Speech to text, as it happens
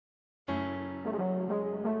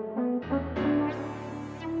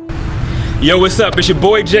Yo, what's up? It's your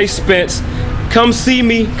boy Jay Spence. Come see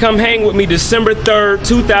me, come hang with me December 3rd,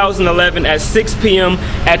 2011 at 6 p.m.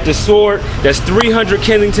 at The Sword. That's 300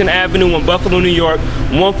 Kensington Avenue in Buffalo, New York,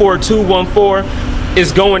 14214.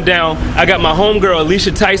 It's going down. I got my homegirl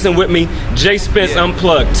Alicia Tyson with me, Jay Spence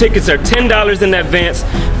Unplugged. Tickets are $10 in advance,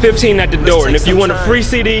 $15 at the door. And if you want a free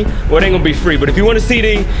CD, well, it ain't gonna be free, but if you want a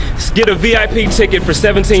CD, get a VIP ticket for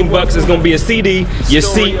 17 bucks. It's gonna be a CD, your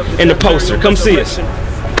seat, and the poster. Come see us.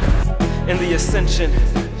 And the ascension.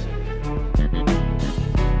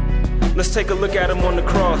 Let's take a look at him on the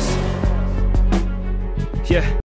cross. Yeah.